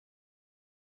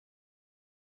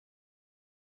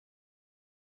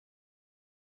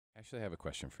Actually, I have a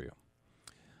question for you.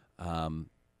 Um,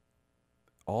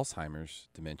 Alzheimer's,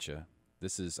 dementia.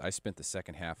 I spent the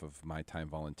second half of my time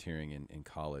volunteering in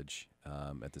college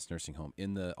at this nursing home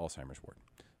in the Alzheimer's ward.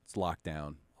 It's locked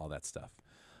down, all that stuff.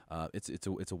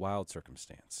 It's a wild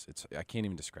circumstance. I can't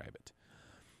even describe it.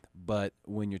 But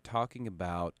when you're talking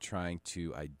about trying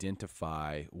to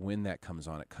identify when that comes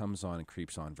on, it comes on and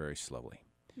creeps on very slowly.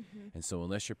 Mm-hmm. And so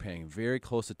unless you're paying very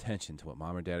close attention to what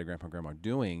mom or dad or grandpa and grandma are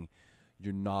doing,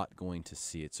 you're not going to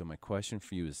see it. So my question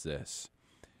for you is this.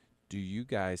 Do you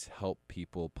guys help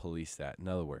people police that? In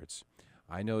other words,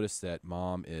 I noticed that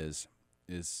mom is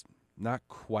not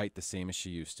quite the same as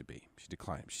she used to be. She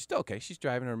declined. She's still okay. She's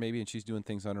driving her maybe, and she's doing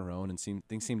things on her own, and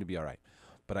things seem to be all right.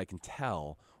 But I can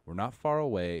tell we're not far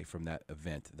away from that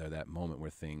event, that moment where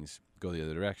things go the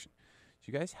other direction.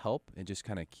 Do you guys help and just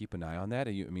kind of keep an eye on that?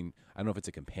 I don't know if it's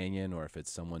a companion or if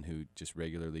it's someone who just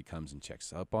regularly comes and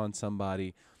checks up on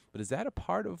somebody. But is that a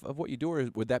part of what you do, or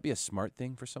would that be a smart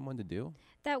thing for someone to do?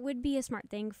 That would be a smart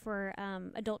thing for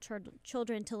adult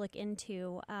children to look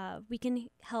into. We can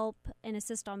help and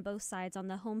assist on both sides, on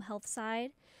the home health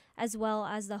side as well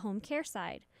as the home care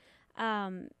side.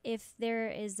 If there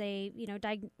is a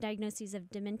diagnosis of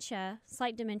dementia,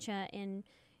 slight dementia, and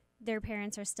their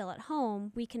parents are still at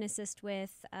home, we can assist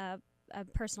with a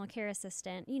personal care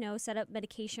assistant, set up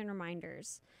medication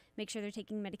reminders, make sure they're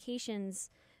taking medications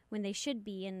when they should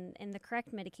be, and the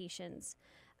correct medications.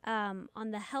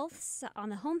 On the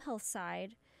home health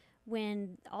side,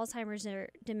 when Alzheimer's or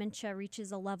dementia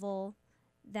reaches a level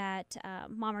that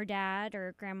mom or dad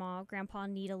or grandma, grandpa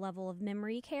need a level of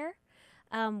memory care,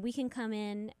 we can come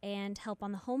in and help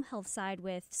on the home health side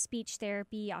with speech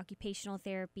therapy, occupational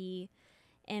therapy,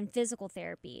 and physical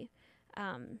therapy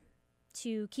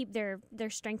to keep their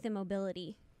strength and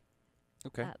mobility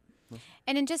up.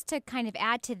 And then just to kind of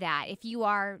add to that, if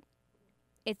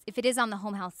it is on the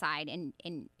home health side and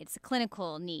it's a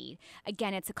clinical need,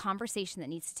 again, it's a conversation that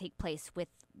needs to take place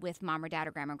with mom or dad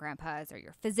or grandma, grandpas, or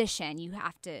your physician. You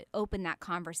have to open that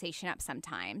conversation up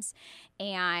sometimes.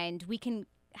 And we can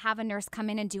have a nurse come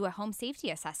in and do a home safety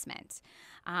assessment.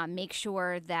 Make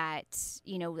sure that,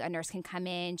 a nurse can come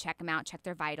in, check them out, check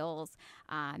their vitals,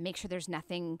 make sure there's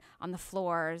nothing on the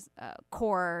floors,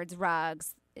 cords,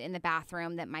 rugs in the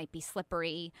bathroom that might be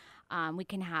slippery. We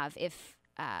can have, if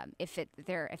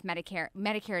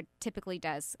Medicare typically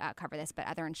does cover this, but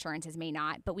other insurances may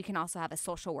not. But we can also have a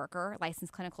social worker,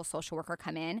 licensed clinical social worker,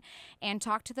 come in and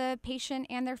talk to the patient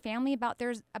and their family about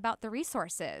the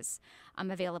resources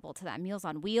available to them. Meals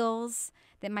on Wheels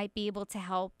that might be able to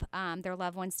help their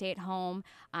loved ones stay at home.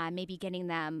 Maybe getting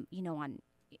them,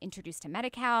 introduced to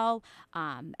Medi-Cal,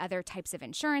 other types of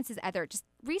insurances, other just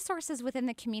resources within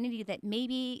the community that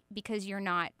maybe because you're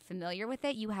not familiar with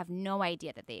it, you have no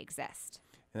idea that they exist.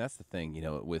 And that's the thing,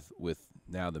 with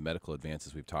now the medical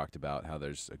advances we've talked about, how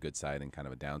there's a good side and kind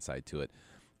of a downside to it.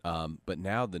 But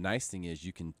now the nice thing is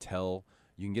you can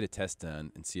get a test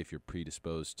done and see if you're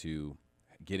predisposed to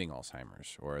getting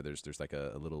Alzheimer's, or there's like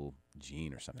a little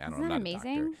gene or something. I don't know. I'm not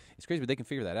amazing? a doctor. It's crazy, but they can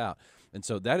figure that out. And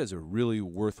so that is a really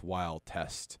worthwhile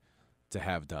test to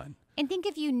have done. And think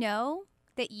if you know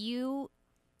that you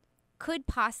could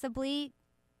possibly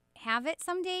have it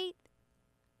someday,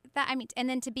 and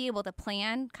then to be able to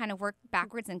plan, kind of work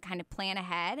backwards and kind of plan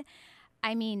ahead,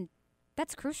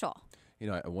 that's crucial.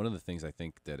 One of the things I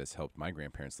think that has helped my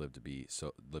grandparents live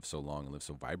so long and live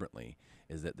so vibrantly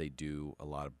is that they do a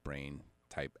lot of brain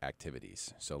type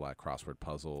activities. So a lot of crossword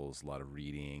puzzles, a lot of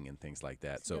reading and things like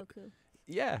that. Sudoku.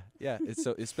 Yeah. It's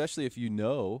so especially if you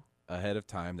know ahead of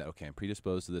time that, okay, I'm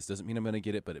predisposed to this. Doesn't mean I'm going to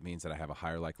get it, but it means that I have a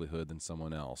higher likelihood than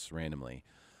someone else randomly.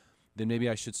 Then maybe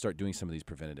I should start doing some of these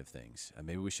preventative things.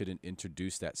 Maybe we should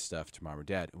introduce that stuff to mom or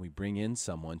dad, and we bring in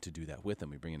someone to do that with them.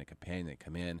 We bring in a companion. They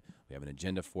come in. We have an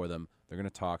agenda for them. They're going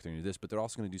to talk. They're going to do this, but they're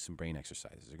also going to do some brain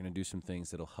exercises. They're going to do some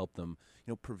things that'll help them,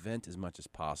 prevent as much as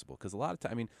possible. Because a lot of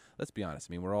time, let's be honest.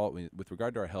 We're all, with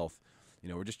regard to our health,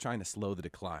 we're just trying to slow the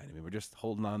decline. We're just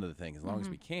holding on to the thing as long as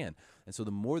we can. And so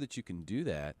the more that you can do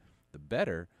that, the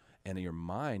better. And your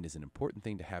mind is an important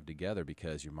thing to have together,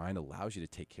 because your mind allows you to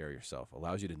take care of yourself,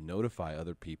 allows you to notify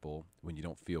other people when you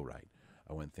don't feel right,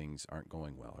 or when things aren't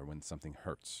going well, or when something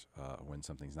hurts, or when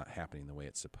something's not happening the way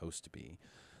it's supposed to be.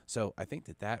 So I think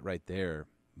that right there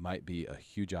might be a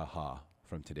huge aha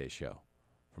from today's show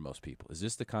for most people. Is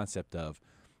this the concept of,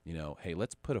 hey,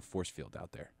 let's put a force field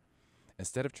out there.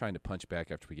 Instead of trying to punch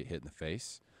back after we get hit in the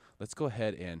face, let's go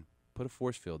ahead and put a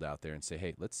force field out there and say,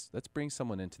 hey, let's bring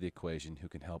someone into the equation who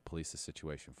can help police the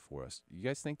situation for us. You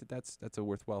guys think that's a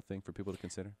worthwhile thing for people to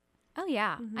consider? Oh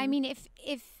yeah. Mm-hmm.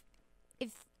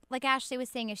 If like Ashley was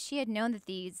saying, if she had known that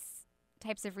these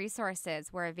types of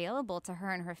resources were available to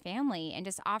her and her family, and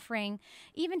just offering,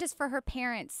 even just for her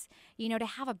parents,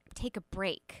 to take a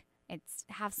break. It's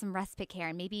have some respite care,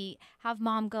 and maybe have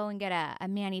mom go and get a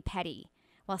mani-pedi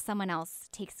while someone else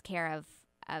takes care of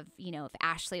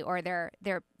Ashley or their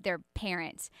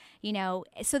parent,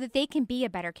 so that they can be a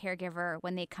better caregiver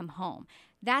when they come home.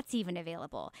 That's even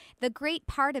available. The great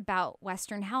part about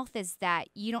Western Health is that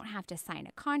you don't have to sign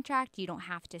a contract. You don't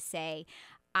have to say,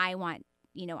 I want,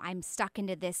 I'm stuck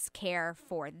into this care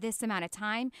for this amount of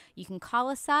time. You can call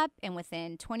us up, and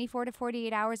within 24 to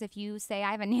 48 hours, if you say, I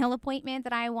have a nail appointment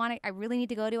that I really need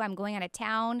to go to, I'm going out of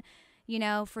town,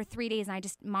 for 3 days,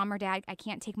 and mom or dad, I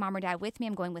can't take mom or dad with me.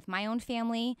 I'm going with my own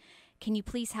family. Can you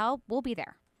please help? We'll be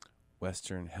there.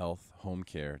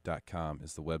 WesternHealthHomeCare.com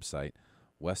is the website.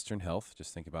 Western Health,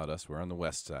 just think about us. We're on the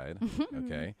west side,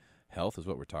 okay? Health is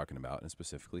what we're talking about, and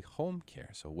specifically home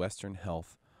care. So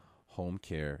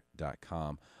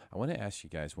WesternHealthHomeCare.com. I want to ask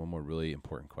you guys one more really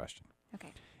important question.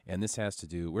 Okay. And this has to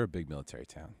do, we're a big military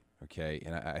town, okay?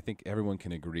 And I think everyone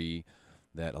can agree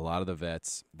that a lot of the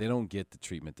vets, they don't get the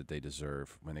treatment that they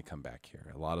deserve when they come back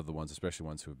here. A lot of the ones, especially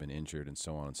ones who have been injured and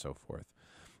so on and so forth,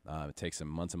 it takes them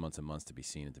months and months and months to be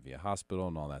seen at the VA hospital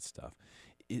and all that stuff.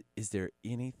 Is there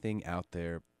anything out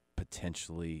there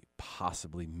potentially,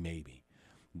 possibly, maybe,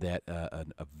 that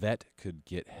a vet could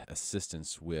get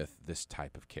assistance with this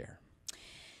type of care?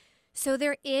 So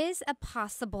there is a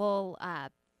possible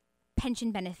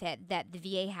pension benefit that the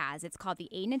VA has. It's called the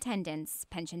aid and attendance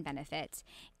pension benefit.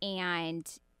 And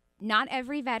not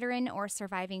every veteran or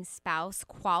surviving spouse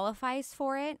qualifies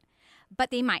for it,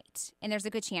 but they might, and there's a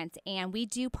good chance. And we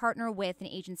do partner with an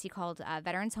agency called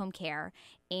Veterans Home Care,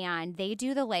 and they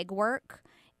do the legwork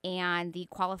and the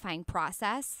qualifying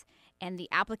process and the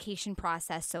application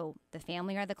process. So the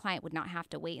family or the client would not have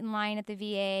to wait in line at the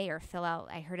VA or fill out,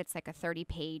 I heard it's like a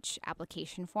 30-page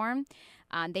application form.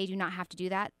 They do not have to do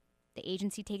that. The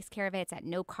agency takes care of it. It's at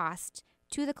no cost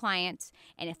to the client.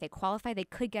 And if they qualify, they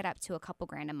could get up to a couple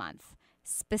grand a month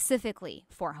specifically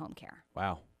for home care.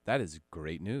 Wow. That is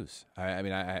great news.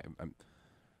 I'm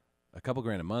a couple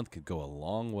grand a month could go a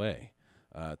long way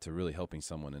to really helping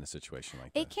someone in a situation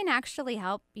like that. It can actually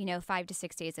help, 5 to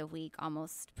 6 days a week,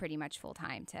 almost pretty much full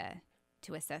time to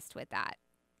assist with that.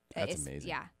 That's amazing.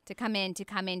 Yeah, to come in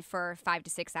for 5 to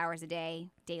 6 hours a day,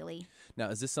 daily. Now,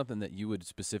 is this something that you would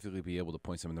specifically be able to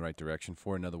point them in the right direction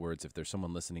for? In other words, if there's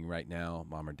someone listening right now,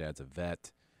 mom or dad's a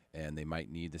vet, and they might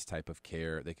need this type of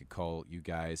care, they could call you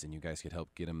guys, and you guys could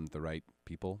help get them the right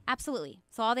people? Absolutely.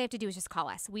 So all they have to do is just call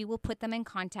us. We will put them in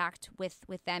contact with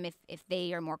them if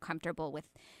they are more comfortable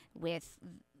with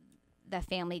the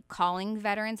family calling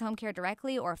Veterans Home Care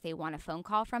directly, or if they want a phone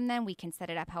call from them, we can set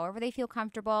it up however they feel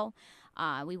comfortable.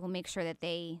 We will make sure that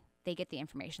they get the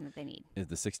information that they need. Is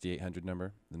the 6800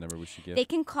 number the number we should give? They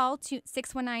can call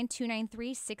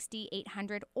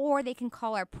 619-293-6800, or they can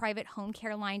call our private home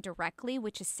care line directly,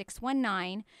 which is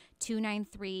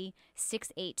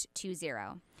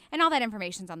 619-293-6820. And all that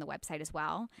information is on the website as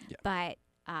well. Yeah. But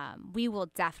we will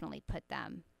definitely put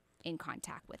them in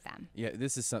contact with them. Yeah,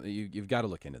 this is something you've got to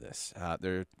look into this.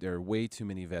 There are way too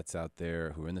many vets out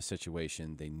there who are in the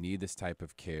situation. They need this type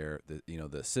of care. The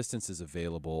assistance is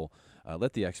available.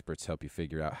 Let the experts help you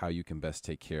figure out how you can best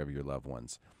take care of your loved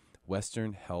ones.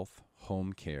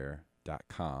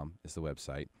 WesternHealthHomeCare.com is the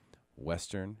website.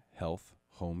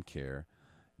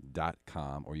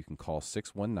 WesternHealthHomeCare.com, or you can call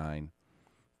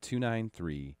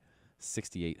 619-293-6800.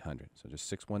 So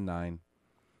just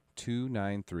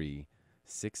 619-293-6800.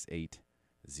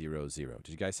 6800.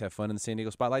 Did you guys have fun in the San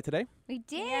Diego Spotlight today? We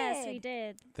did. Yes, we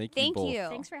did. Thank you both.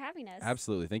 Thanks for having us.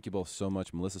 Absolutely. Thank you both so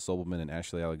much, Melissa Sobelman and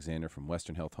Ashley Alexander from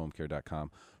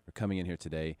WesternHealthHomeCare.com, for coming in here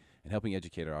today and helping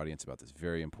educate our audience about this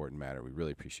very important matter. We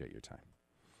really appreciate your time.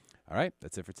 All right,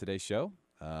 that's it for today's show.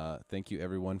 Thank you,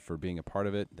 everyone, for being a part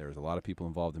of it. There's a lot of people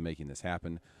involved in making this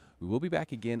happen. We will be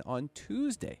back again on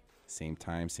Tuesday. Same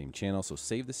time, same channel, so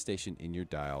save the station in your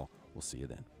dial. We'll see you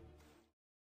then.